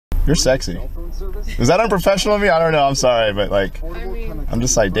You're sexy. Is that unprofessional of me? I don't know. I'm sorry, but like, I'm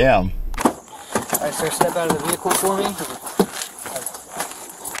just like, damn. Alright, sir, step out of the vehicle for me.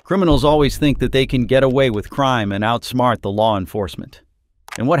 Criminals always think that they can get away with crime and outsmart the law enforcement.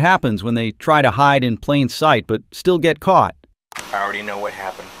 And what happens when they try to hide in plain sight but still get caught? I already know what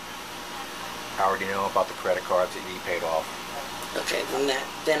happened. I already know about the credit cards that you paid off. Okay,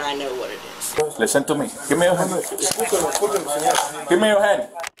 then I know what it is. Listen to me. Give me your hand. Give me your hand.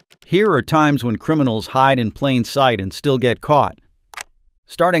 Here are times when criminals hide in plain sight and still get caught.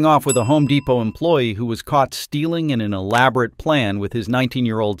 Starting off with a Home Depot employee who was caught stealing in an elaborate plan with his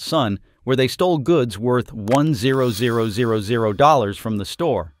 19-year-old son, where they stole goods worth $1,000 from the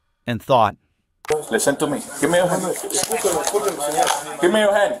store, and thought, Listen to me. Give me your hand. Give me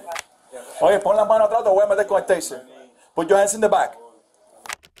your hand. Oye, pon la mano atrás, te voy a meter con el taser. Put your hands in the back.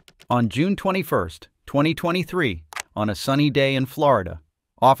 On June 21st, 2023, on a sunny day in Florida,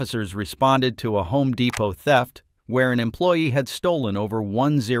 officers responded to a Home Depot theft where an employee had stolen over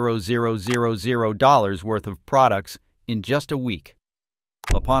 $1,000 worth of products in just a week.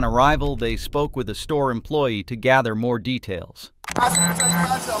 Upon arrival, they spoke with a store employee to gather more details. Asset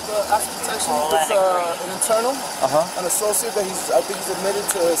protection is an internal, an associate that I think he's admitted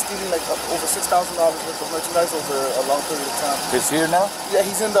to stealing like over $6,000 worth of merchandise over a long period of time. He's here now? Yeah,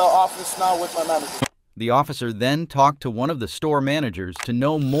 he's in the office now with my manager. The officer then talked to one of the store managers to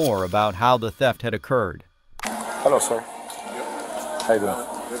know more about how the theft had occurred. Hello, sir. How you doing?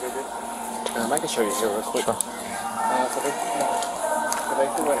 I can show you here real quick. Sure. So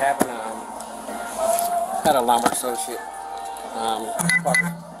basically what happened, had a lumber associate,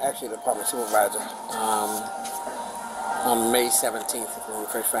 actually the department supervisor, on May 17th when we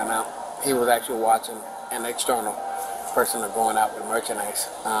first found out. He was actually watching an external person going out with merchandise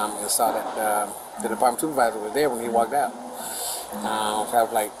and saw that the department supervisor was there when he walked out. So I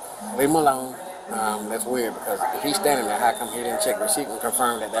was like, leave him alone. That's weird because if he's standing there, how come he didn't check the receipt and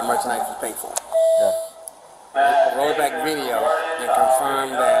confirm that that merchandise was paid for? Yeah. Rolled back video and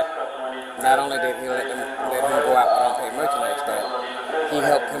confirmed that not only did he let him go out with unpaid merchandise, that he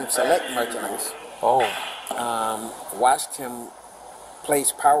helped him select merchandise. Oh. Watched him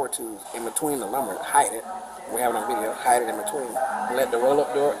place power tools in between the lumber, hide it. We have it on video, hide it in between. Let the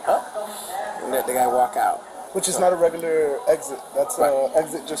roll-up door up and let the guy walk out. Which is not a regular exit. That's an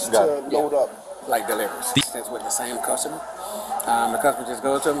exit just to load up. Like deliveries. It's with the same customer. The customer just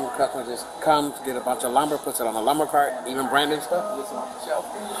goes to him, the customer just comes, get a bunch of lumber, puts it on a lumber cart, even branded stuff,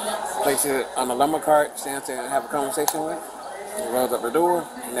 places it on the lumber cart, stands there and have a conversation with it. He rolls up the door,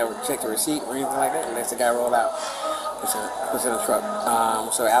 he never checks the receipt or anything like that, and lets the guy roll out. Puts it in the truck.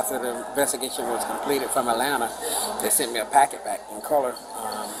 So after the investigation was completed from Atlanta, they sent me a packet back in color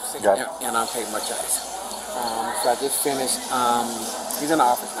and unpaid merchandise. So I just finished, he's in the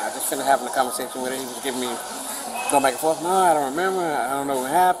office now, I just finished having a conversation with him. He was giving me, going back and forth, no, I don't remember, I don't know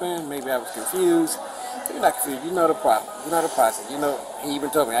what happened, maybe I was confused. You're not confused, you know the problem, you know the process. You know, he even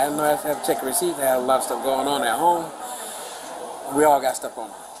told me, I didn't know I had to check the receipts, I had a lot of stuff going on at home. We all got stuff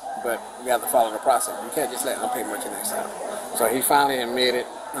on, but we have to follow the process. You can't just let them pay merchandise out. So he finally admitted,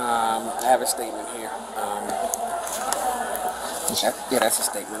 I have a statement here. Yeah, that's a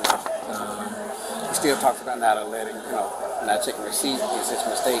statement. He still talks about not letting, not checking receipts, it's his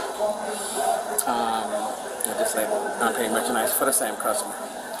mistake. I just let unpaid merchandise for the same customer.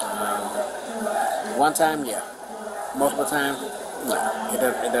 One time, yeah. Multiple times, no, it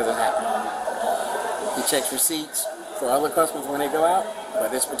doesn't happen. He checks receipts for other customers when they go out,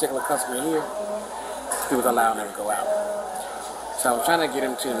 but this particular customer here, he was allowing them to go out. So I was trying to get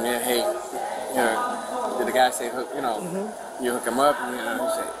him to admit, hey, did the guy say, you hook him up? He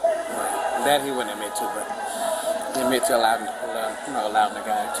said, that he wouldn't admit to, but he admitted to allowing the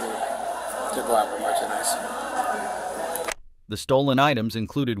guy to go out with merchandise. The stolen items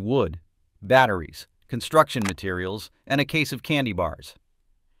included wood, batteries, construction materials, and a case of candy bars.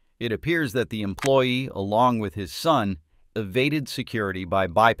 It appears that the employee, along with his son, evaded security by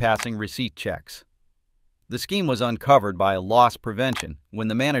bypassing receipt checks. The scheme was uncovered by loss prevention when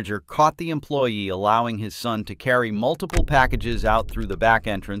the manager caught the employee allowing his son to carry multiple packages out through the back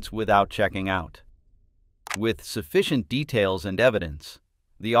entrance without checking out. With sufficient details and evidence,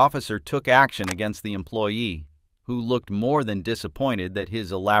 the officer took action against the employee, who looked more than disappointed that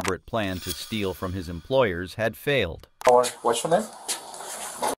his elaborate plan to steal from his employers had failed. What's your name?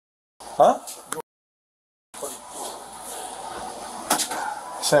 Huh?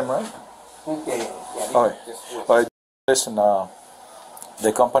 Same, right? Yeah. All right. Listen, the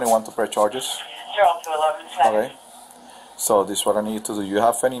company want to press charges. Okay. So this is what I need you to do. You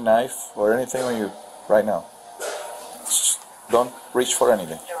have any knife or anything on you right now? Don't reach for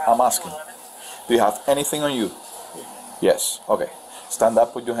anything. I'm asking. Do you have anything on you? Yes. Okay. Stand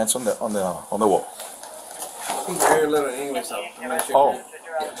up. Put your hands on the wall. Very little English, so I'm not sure. Oh.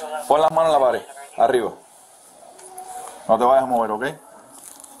 Pon las manos en la pared. Arriba. No te vayas a mover, ¿ok?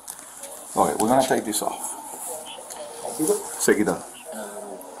 Okay, we're gonna take this off. Se quita.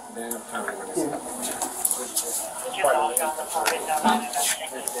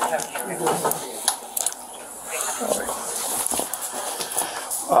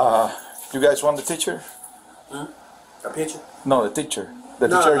 You guys want the teacher? A picture? No, the teacher. The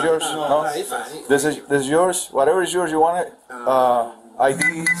teacher is yours? No? He's fine. This is yours? Whatever is yours, you want it?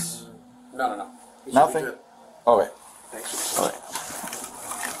 IDs? No. Nothing? Okay. Thanks. Okay.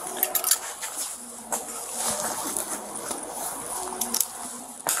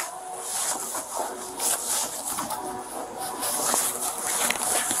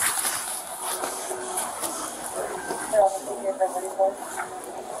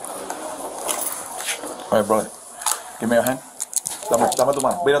 Alright, brother. Give me your hand. Dame tu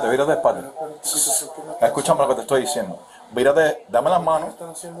mano. Vírate de espalda. Escúchame lo que te estoy diciendo. Vírate, dame las manos.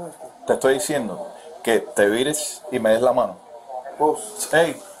 Te estoy diciendo que te vires y me des la mano.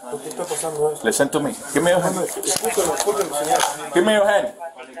 Hey, ¿Por qué está pasando eso? listen to me. Give me your hand. Discúlpeme, señor. Give me your hand.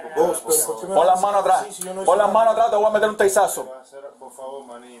 Pon las manos atrás. Pon las manos atrás, te voy a meter un teizazo.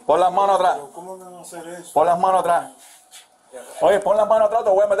 Pon las manos atrás. ¿Cómo van a hacer eso? Pon las manos atrás. Oye, pon las manos atrás, te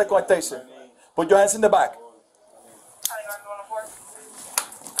voy a meter con el taser. Put your hands in the back.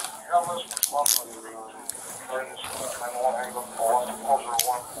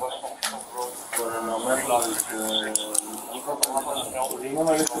 Yo no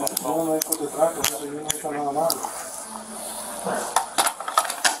me dejo de trato, yo no he hecho nada malo.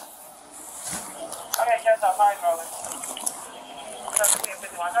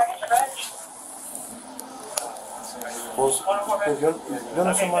 Pues yo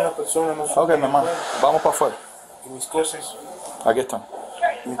no soy mala persona, no soy. Ok, mi hermano, vamos para afuera. Y mis cosas, Aquí están.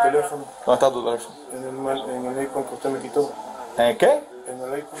 mi teléfono, ¿Dónde está tu teléfono? en el iPhone que usted me quitó. ¿En el qué? En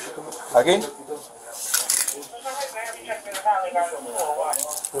el iPhone que usted me ¿Aquí? quitó.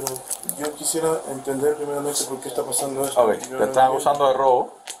 Pero yo quisiera entender primeramente por qué está pasando eso. Ok, Yo te están acusando de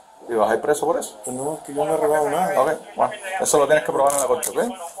robo y vas a ir preso por eso. No, es que yo no he robado nada. Ok, bueno, eso lo tienes que probar en la corte, ¿ok?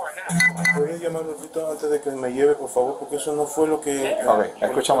 ¿Puedes llamarlo ahorita antes de que me lleve, por favor? Porque eso no fue lo que... Ok,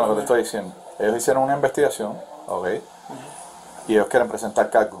 escúchame lo que te estoy diciendo. Ellos hicieron una investigación, ok, y ellos quieren presentar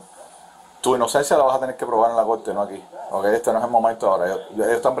cargos. Tu inocencia la vas a tener que probar en la corte, no aquí. Ok, este no es el momento ahora. Ellos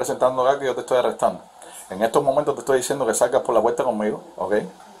están presentando cargos y yo te estoy arrestando. En estos momentos te estoy diciendo que salgas por la puerta conmigo, ok?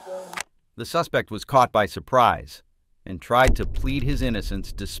 The suspect was caught by surprise and tried to plead his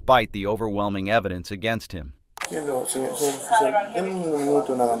innocence despite the overwhelming evidence against him. Señor oficial, denme un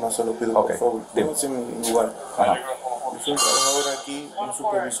minuto nada más, se lo pido, Ok, por favor. dime. Pónganse en mi lugar. Ajá. Yo soy un trabajador aquí, un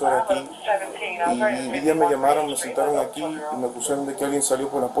supervisor aquí, y un día me llamaron, me sentaron aquí y me acusaron de que alguien salió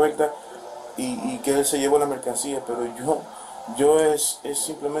por la puerta y que él se llevó la mercancía, pero yo es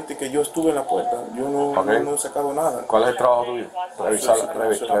simplemente que yo estuve en la puerta, yo no he sacado nada. ¿Cuál es el trabajo tuyo?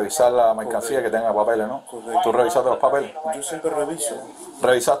 Revisar la mercancía que tenga papeles, ¿no? Correcto. ¿Tú revisaste los papeles? Yo siempre reviso,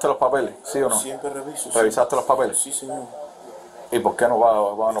 ¿Revisaste los papeles? ¿Sí o no? siempre reviso. sí. ¿Revisaste los papeles? Sí, señor. ¿Y por qué no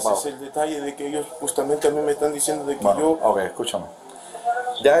va? Ese es el detalle de que ellos justamente a mí me están diciendo de que Bueno, yo... ok, escúchame.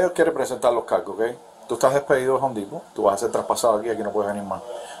 Ya ellos quieren presentar los cargos, ¿ok? Tú estás despedido de Home Depot, tú vas a ser traspasado aquí no puedes venir más.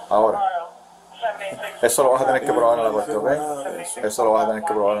 Ahora, eso lo vas a tener que probar en la corte, ¿ok? Eso lo vas a tener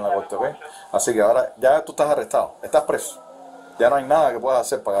que probar en la corte, ¿ok? Así que ahora ya tú estás arrestado, estás preso. Ya no hay nada que puedas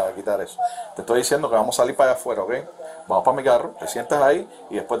hacer para quitar eso. Te estoy diciendo que vamos a salir para allá afuera, ¿ok? Vamos para mi carro, te sientas ahí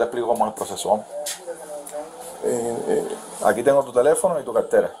y después te explico cómo es el proceso. Vamos. Aquí tengo tu teléfono y tu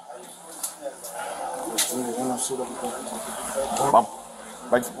cartera. Yo no sé lo que... Vamos.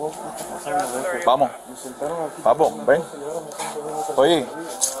 Ven. Vamos. Me sentaron aquí. Vamos, ven. Oye.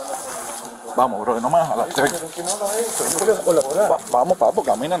 Vamos, bro, no me vas a jalar. Pero que no haga eso, no voy a colaborar. Vamos, papo,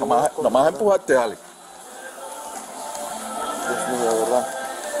 camina, no me vas a empujarte, dale. Dios mío, de verdad.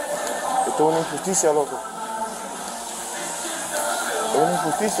 Esto es una injusticia, loco. Es una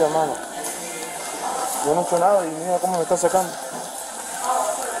injusticia, hermano. Yo no he hecho nada y mira cómo me está sacando.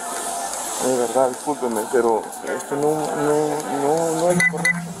 De verdad, discúlpeme, pero esto no es lo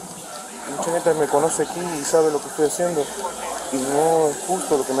correcto. Mucha gente me conoce aquí y sabe lo que estoy haciendo y no es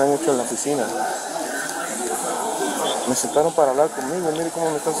justo lo que me han hecho en la oficina. Me sentaron para hablar conmigo, mire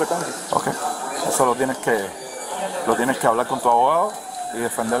cómo me están sacando. Ok, eso lo tienes que hablar con tu abogado y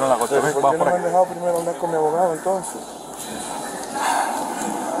defenderlo en la corte. ¿Por qué no me han dejado primero hablar con mi abogado entonces?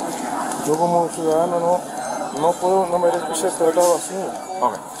 Yo como ciudadano no merezco ser tratado así,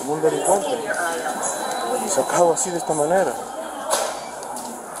 Ok. como un delincuente, sacado así de esta manera.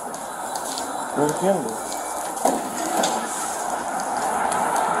 No entiendo.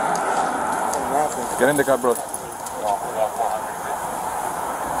 Get in the car, bro.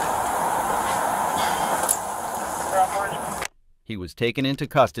 He was taken into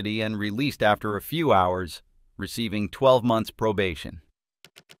custody and released after a few hours, receiving 12 months probation.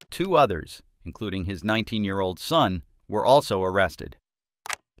 2 others, including his 19-year-old son, were also arrested.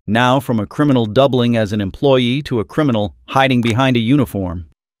 Now, from a criminal doubling as an employee to a criminal hiding behind a uniform,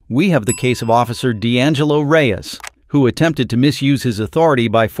 we have the case of Officer D'Angelo Reyes, who attempted to misuse his authority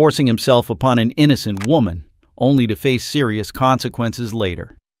by forcing himself upon an innocent woman, only to face serious consequences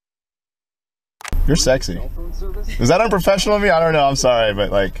later. You're sexy. Is that unprofessional of me? I don't know. I'm sorry,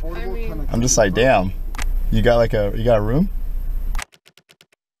 but like, I'm just like, damn. You got a room?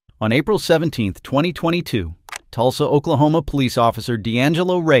 On April 17, 2022, Tulsa, Oklahoma police officer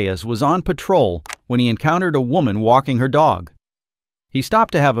D'Angelo Reyes was on patrol when he encountered a woman walking her dog. He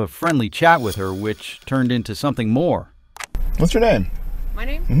stopped to have a friendly chat with her, which turned into something more. What's your name? My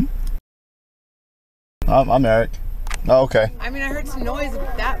name? Mm-hmm. I'm Eric. Oh, okay. I mean, I heard some noise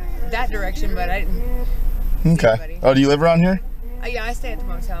that direction, but I didn't see anybody. Oh, do you live around here? Yeah, I stay at the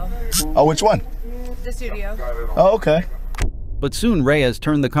motel. Oh, which one? The studio. Oh, okay. But soon Reyes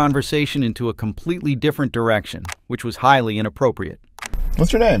turned the conversation into a completely different direction, which was highly inappropriate.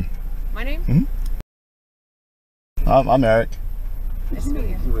 What's your name? My name? Mm-hmm. I'm Eric. Nice to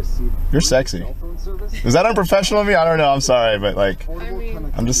meet you. You're sexy. Is that unprofessional of me? I don't know. I'm sorry, but like,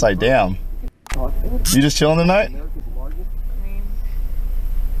 I'm just like, damn. You just chilling tonight? I mean,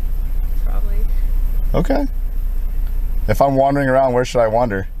 probably. Okay. If I'm wandering around, where should I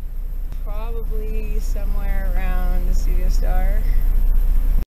wander? Probably somewhere around the Studio Star.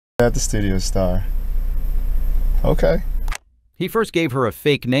 At the Studio Star. Okay. He first gave her a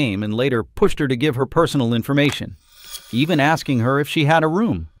fake name and later pushed her to give her personal information, even asking her if she had a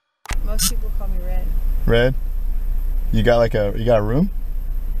room. Most people call me Red. Red? You got a room?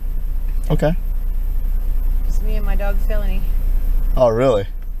 Okay. Just me and my dog Felony. Oh, really?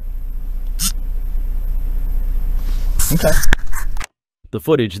 Okay. The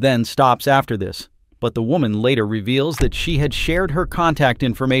footage then stops after this, but the woman later reveals that she had shared her contact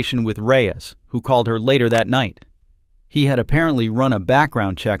information with Reyes, who called her later that night. He had apparently run a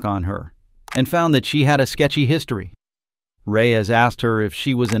background check on her and found that she had a sketchy history. Reyes asked her if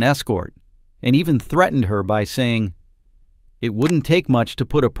she was an escort and even threatened her by saying, "It wouldn't take much to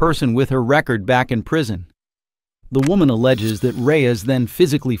put a person with her record back in prison." The woman alleges that Reyes then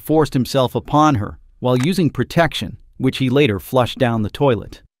physically forced himself upon her while using protection, which he later flushed down the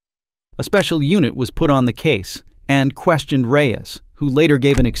toilet. A special unit was put on the case and questioned Reyes, who later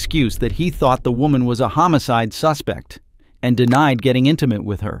gave an excuse that he thought the woman was a homicide suspect and denied getting intimate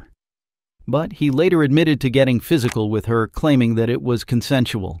with her. But he later admitted to getting physical with her, claiming that it was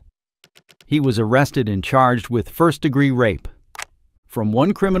consensual. He was arrested and charged with first-degree rape. From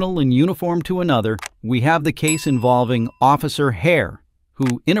one criminal in uniform to another, we have the case involving Officer Hare,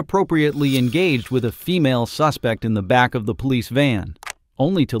 who inappropriately engaged with a female suspect in the back of the police van,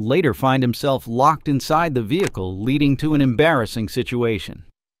 only to later find himself locked inside the vehicle, leading to an embarrassing situation.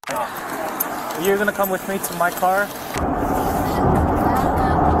 You're gonna come with me to my car?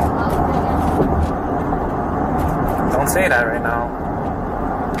 Don't say that right now.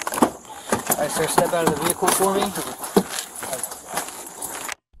 All right, sir, step out of the vehicle for me.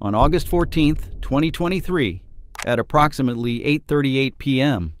 On August 14th, 2023, at approximately 8:38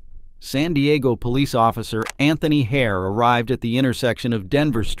 p.m., San Diego police officer Anthony Hare arrived at the intersection of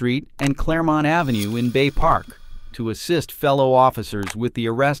Denver Street and Claremont Avenue in Bay Park to assist fellow officers with the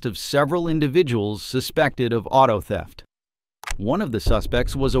arrest of several individuals suspected of auto theft. One of the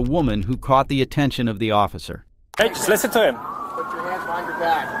suspects was a woman who caught the attention of the officer. Hey, just listen to him. Put your hands behind your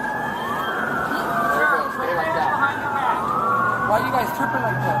back. There you go. Stay like that. Why are you guys tripping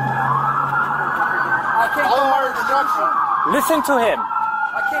like that? I can't Follow come our out. instruction. Listen to him.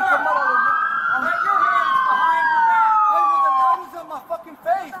 I can't come out of the... Put your hands behind your back. Hey, with the light is on my fucking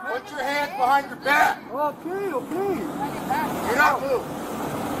face, man. Put your hands behind your back. Okay, okay. Do not move.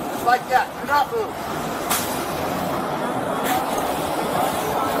 Just like that. Do not move.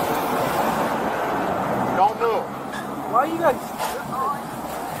 Don't move. Why are you guys...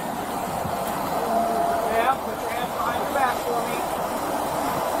 Yeah, put your hands behind your back for me.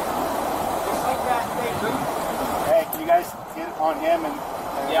 Just like that, baby. Hey, can you guys get on him and...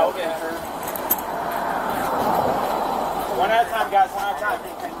 Yeah, we'll get her. One at a time, guys. One at a time.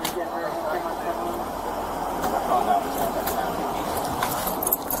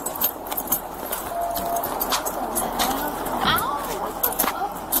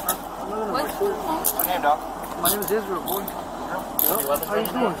 What's your name, dog? My name is Israel, boy. How you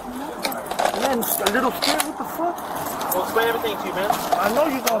doing? Man, a little scared, what the fuck? We'll explain everything to you, man. I know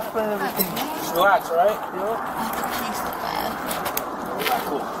you're gonna explain everything. Just relax, all right?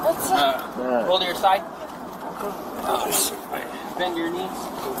 Cool. What's up? Roll to your side. Bend your knees.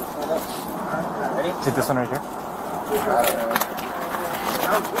 Ready? Take this one right here. You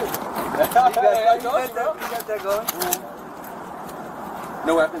got that going?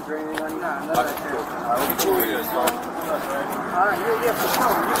 No weapons or anything on you? Nah, no. Okay, cool. Alright, yeah, for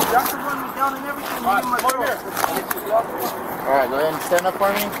sure. Y'all can run me down and everything. Alright, come over here. Alright, go ahead and stand up for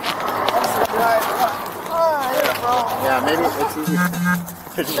me. Yeah, maybe it's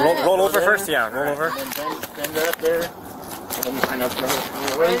easier. Roll over first, yeah. Roll over. And then bend it up there. And then line up. Can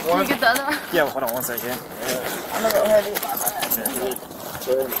you get the other one? Yeah, hold on one second. I'm a little heavy.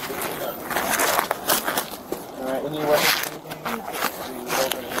 Alright, when you work.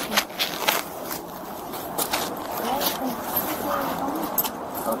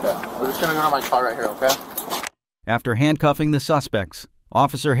 Okay, we're just gonna go to my car right here, okay? After handcuffing the suspects,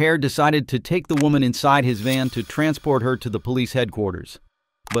 Officer Hare decided to take the woman inside his van to transport her to the police headquarters.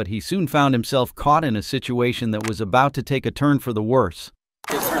 But he soon found himself caught in a situation that was about to take a turn for the worse.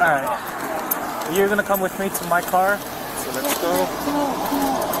 Alright. You're gonna come with me to my car. So let's go.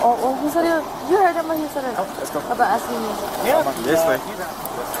 Oh, who said it? You heard him when he said it. Oh, let's go. About asking me. Yeah. This way.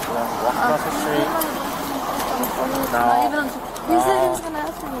 Walk across the street. No. He said he was gonna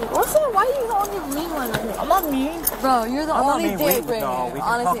ask me. What's that? Why are you the only mean one right here? I'm not mean. Bro, you're the only dick right No, here. we can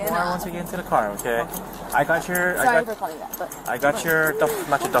Honestly, talk more once we get into the car, okay? I got your... Sorry for calling that, but... I got your,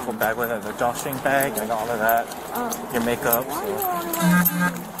 not your duffel bag, but the drawstring bag. I got all of that. Your makeup. Why are you the only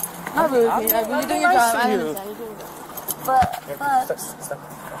one? Not really, I mean, you're doing your job. I understand, you're doing your job. But why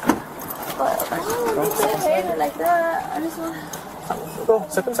would you say hater like that? I just want... Go,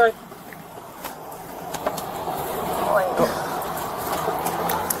 step inside. Go.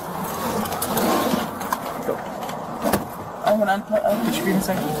 Hold on. Put your feet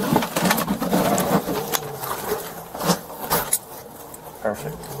inside.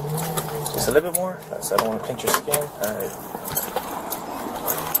 Perfect. Just a little bit more. So I don't want to pinch your skin. Alright.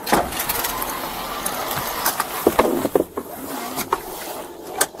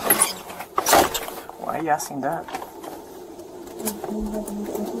 Why are you asking that?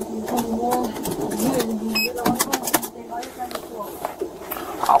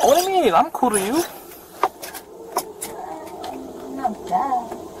 What do you mean? I'm cool to you.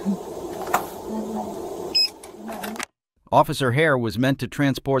 Officer Hare was meant to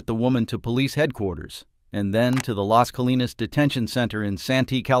transport the woman to police headquarters and then to the Las Colinas Detention Center in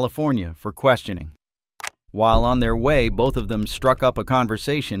Santee, California for questioning. While on their way, both of them struck up a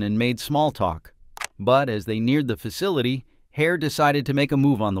conversation and made small talk. But as they neared the facility, Hare decided to make a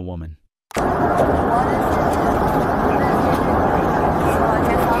move on the woman.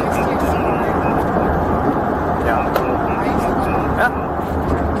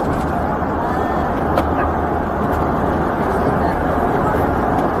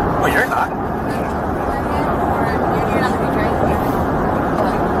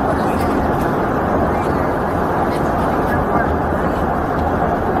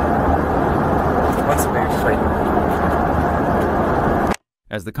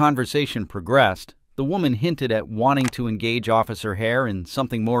 As the conversation progressed, the woman hinted at wanting to engage Officer Hare in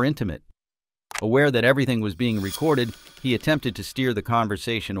something more intimate. Aware that everything was being recorded, he attempted to steer the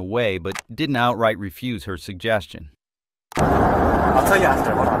conversation away, but didn't outright refuse her suggestion. I'll tell you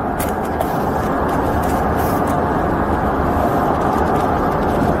after, hold on.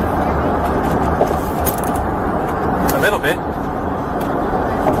 A little bit.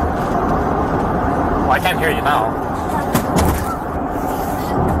 Well, I can't hear you now.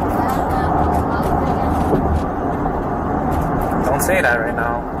 Don't say that right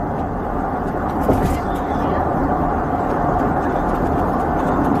now.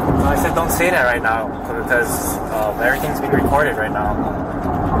 No, I said don't say that right now because everything's being recorded right now.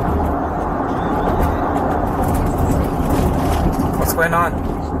 What's going on?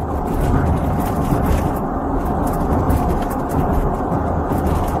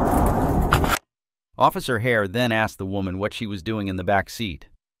 Officer Hare then asked the woman what she was doing in the back seat.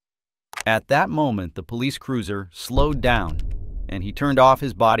 At that moment, the police cruiser slowed down and he turned off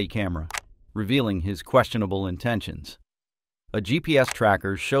his body camera, revealing his questionable intentions. A GPS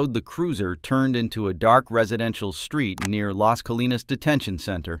tracker showed the cruiser turned into a dark residential street near Las Colinas Detention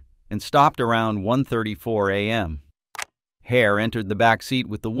Center and stopped around 1:34 a.m. Hare entered the back seat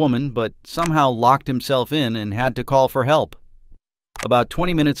with the woman, but somehow locked himself in and had to call for help. About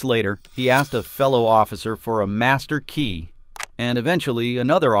 20 minutes later, he asked a fellow officer for a master key, and eventually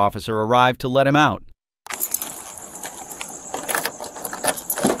another officer arrived to let him out.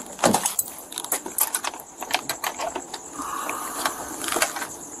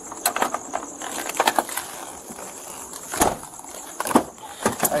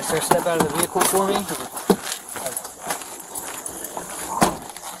 Officer, step out of the vehicle for me.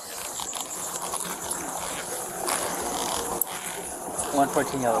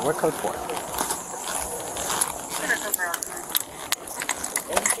 114 yellow. We're code 4.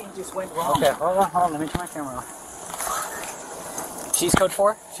 Everything just went wrong. Okay, hold on. Let me turn my camera off. She's code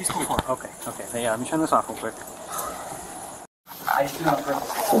 4? She's code 4. Okay. Yeah, let me turn this off real quick. So I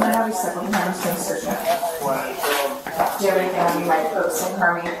have you several times to search it. Do you have anything on you might post and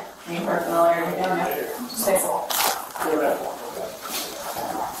harm me? Any personal or anything? Just say so.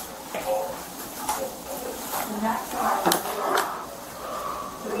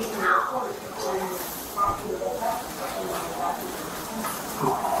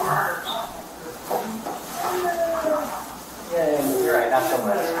 Yeah, you're right. Not so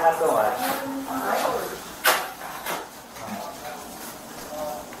much. Not so much.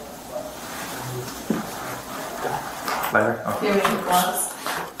 Later. Okay. Do you have any gloves?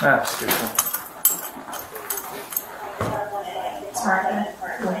 Ah, seriously. It's hard.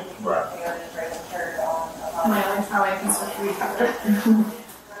 Right. How I can switch you.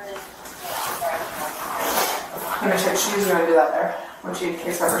 I'm gonna check shoes. You want to do that there? Would you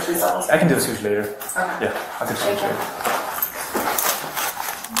case cover shoes levels? I can do the shoes later. Okay. Yeah, I'll do the shoes later.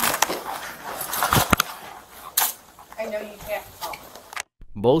 I know you can't talk.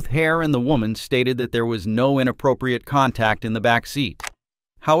 Both Hare and the woman stated that there was no inappropriate contact in the back seat.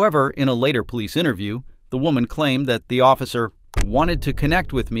 However, in a later police interview, the woman claimed that the officer wanted to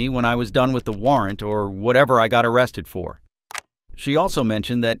connect with me when I was done with the warrant or whatever I got arrested for. She also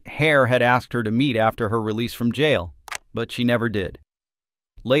mentioned that Hare had asked her to meet after her release from jail, but she never did.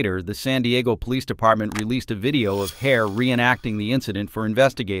 Later, the San Diego Police Department released a video of Hare reenacting the incident for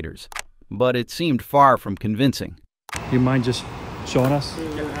investigators, but it seemed far from convincing. You mind just showing us? How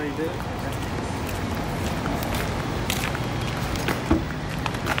you did it?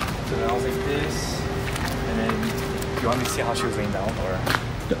 So I was like this, and then you want me to see how she was laying down, or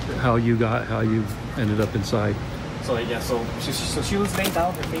How you ended up inside? so like, yeah. So she was laying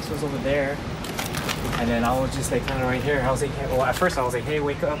down. Her face was over there, and then I was just like kind of right here. I was like, hey, well, at first I was like, hey,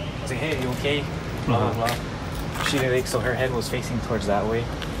 wake up. I was like, hey, you okay? Blah blah blah. She like, so her head was facing towards that way.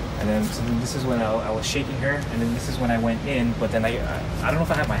 And then, so then this is when I was shaking her, and then this is when I went in. But then I don't know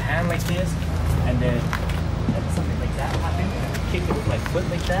if I had my hand like this, and then something like that happened, and I kicked it with my foot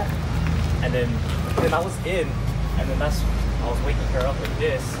like that, and then I was in, and then I was waking her up like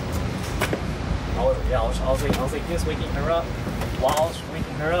this. I was like this, waking her up. While I was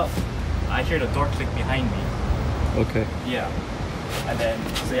waking her up, I hear the door click behind me. Okay. Yeah. And then,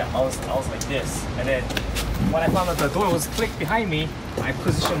 so yeah, I was like this. And then when I found out the door was clicked behind me, I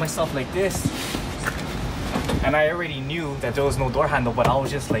positioned myself like this. And I already knew that there was no door handle, but I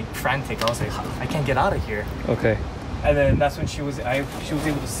was just like frantic. I was like, I can't get out of here. Okay. And then that's when she was able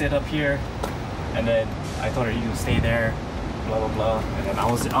to sit up here. And then I told her, you can stay there, blah, blah, blah. And then I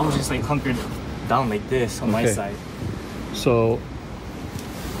was just like hunkered down like this on my side. So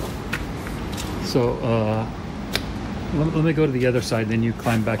let me go to the other side, then you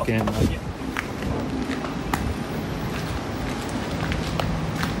climb back in. Yeah.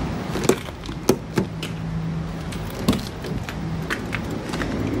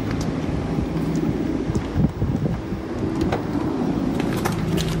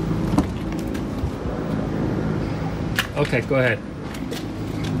 Okay, go ahead.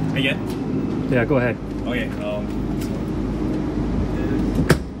 Again? Yeah, go ahead. Okay.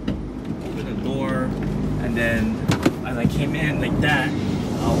 Open the door, and then as I came in like that, I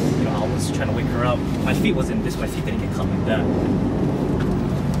was trying to wake her up. My feet wasn't this. My feet didn't get caught like that.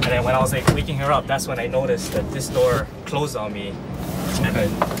 And then when I was like waking her up, that's when I noticed that this door closed on me. And then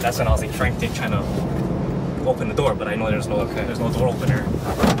that's when I was like frantic trying to open the door, but I know there's no door opener.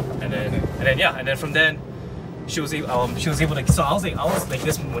 And then from then she was able to. So I was like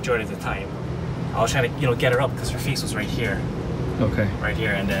this majority of the time. I was trying to get her up because her face was right here. Okay. Right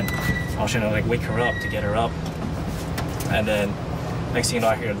here, and then I was trying to like wake her up to get her up. And then next thing you know,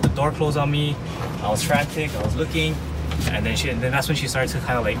 I hear the door close on me. I was frantic. I was looking, and then that's when she started to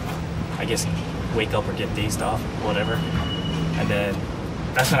kind of like, I guess, wake up or get dazed off, whatever. And then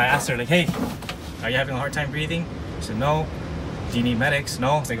that's when I asked her like, hey, are you having a hard time breathing? She said no. Do you need medics?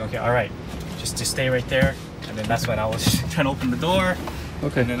 No. I was like, okay, all right, just stay right there. And then that's when I was trying to open the door.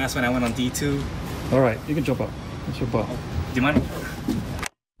 Okay. And then that's when I went on D2. All right, you can jump up. Let's jump up. Do you mind?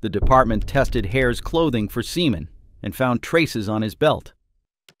 The department tested Hare's clothing for semen and found traces on his belt.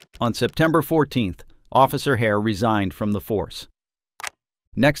 On September 14th, Officer Hare resigned from the force.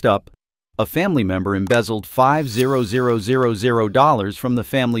 Next up, a family member embezzled $5,000 from the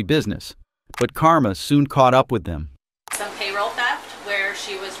family business, but karma soon caught up with them. Some payroll theft where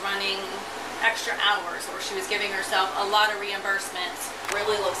she was running extra hours, or she was giving herself a lot of reimbursements.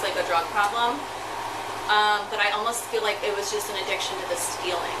 Really looks like a drug problem, but I almost feel like it was just an addiction to the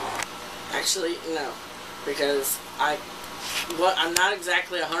stealing. Actually, no, because I'm not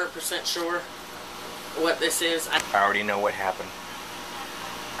exactly 100% sure what this is. I already know what happened.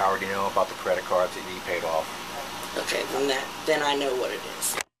 I already know about the credit cards that you paid off. Okay, then I know what it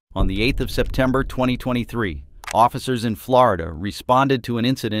is. On the 8th of September 2023, officers in Florida responded to an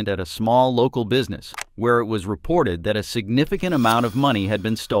incident at a small local business where it was reported that a significant amount of money had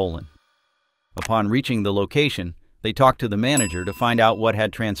been stolen. Upon reaching the location, they talked to the manager to find out what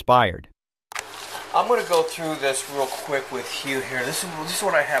had transpired. I'm going to go through this real quick with you here. This is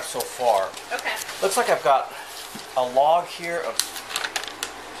what I have so far. Okay. Looks like I've got a log here of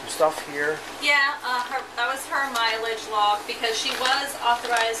some stuff here. Yeah, that was her mileage log, because she was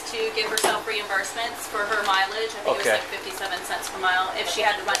authorized to give herself reimbursements for her mileage. I think it was like 57 cents per mile if she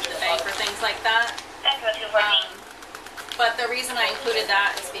had to run to the bank or things like that. But the reason I included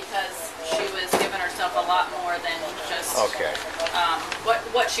that is because she was giving herself a lot more than just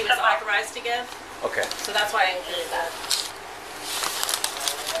what she was authorized to give. Okay. So that's why I included that.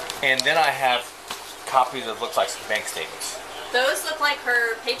 And then I have copies of looks like some bank statements. Those look like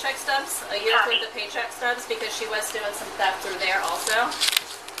her paycheck stubs, a year's worth of paycheck stubs, because she was doing some theft through there also.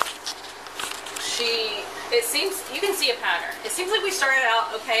 It seems, you can see a pattern. It seems like we started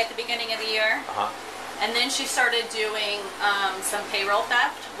out okay at the beginning of the year. And then she started doing some payroll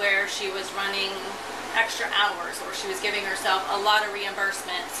theft where she was running extra hours, or she was giving herself a lot of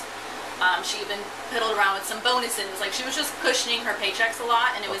reimbursements. She even piddled around with some bonuses. Like, she was just cushioning her paychecks a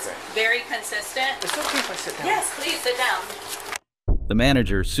lot, and it was very consistent. Is it okay if I sit down? Yes, please sit down. The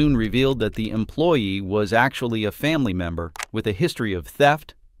manager soon revealed that the employee was actually a family member with a history of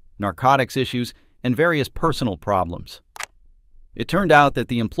theft, narcotics issues, and various personal problems. It turned out that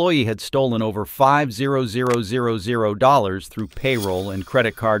the employee had stolen over $5,000 through payroll and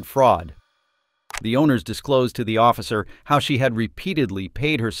credit card fraud. The owners disclosed to the officer how she had repeatedly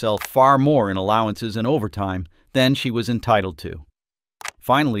paid herself far more in allowances and overtime than she was entitled to.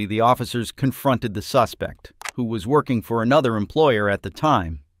 Finally, the officers confronted the suspect, who was working for another employer at the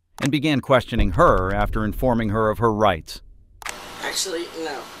time, and began questioning her after informing her of her rights. Actually,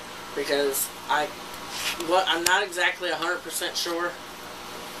 no, because I'm not exactly 100% sure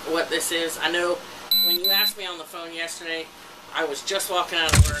what this is. I know when you asked me on the phone yesterday, I was just walking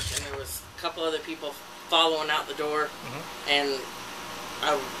out of work and there was a couple other people following out the door, and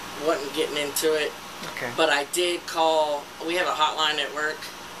I wasn't getting into it. Okay. But I did call. We have a hotline at work,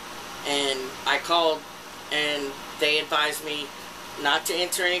 and I called, and they advised me not to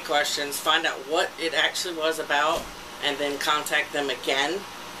answer any questions, find out what it actually was about, and then contact them again,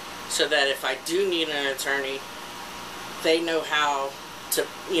 so that if I do need an attorney, they know how to,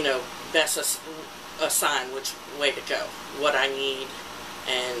 best assign which way to go, what I need,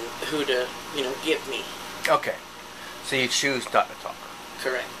 and who to, give me. Okay. So you choose not to talk.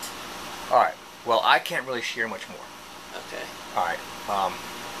 Correct. All right. Well, I can't really share much more. Okay. All right.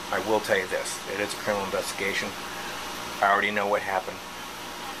 I will tell you this. It is a criminal investigation. I already know what happened.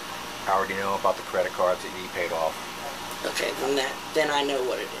 I already know about the credit cards that you paid off. Okay, then I know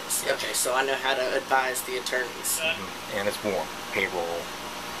what it is. Okay, so I know how to advise the attorneys. And it's more payroll,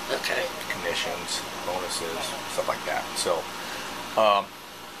 commissions, bonuses, stuff like that. So, all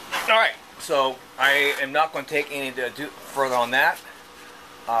right. So I am not going to take any to do further on that.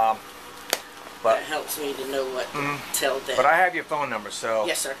 But that helps me to know what to tell them. But I have your phone number, so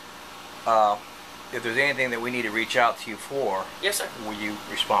yes, sir. If there's anything that we need to reach out to you for, yes, sir. Will you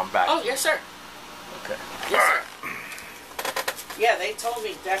respond back? Oh, yes, sir. Okay. Yes, sir. Yeah, they told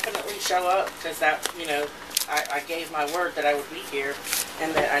me definitely show up because that, I gave my word that I would be here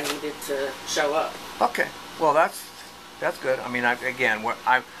and that I needed to show up. Okay. Well, that's good. I mean, again, what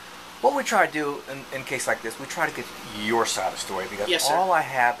we try to do in case like this, we try to get your side of the story because yes, sir. All I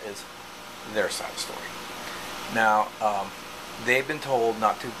have is their side of the story. Now, they've been told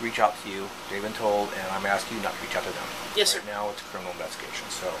not to reach out to you. They've been told, and I'm asking you not to reach out to them. Yes, right sir. Now it's a criminal investigation,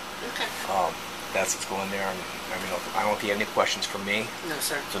 so okay. That's what's going there. And I don't know if you have any questions for me. No,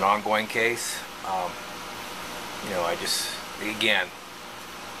 sir. It's an ongoing case. Again,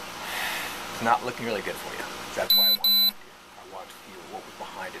 it's not looking really good for you. That's why I want to talk to you. I want to feel what was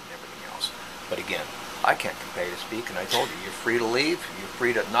behind it and everything else. But again, I can't compel you to speak, and I told you, you're free to leave, you're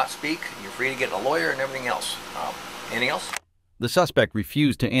free to not speak, you're free to get a lawyer and everything else. Anything else? The suspect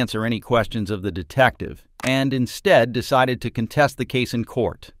refused to answer any questions of the detective and instead decided to contest the case in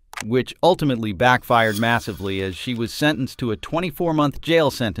court, which ultimately backfired massively as she was sentenced to a 24-month jail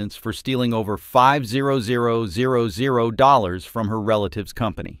sentence for stealing over $5,000 from her relative's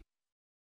company.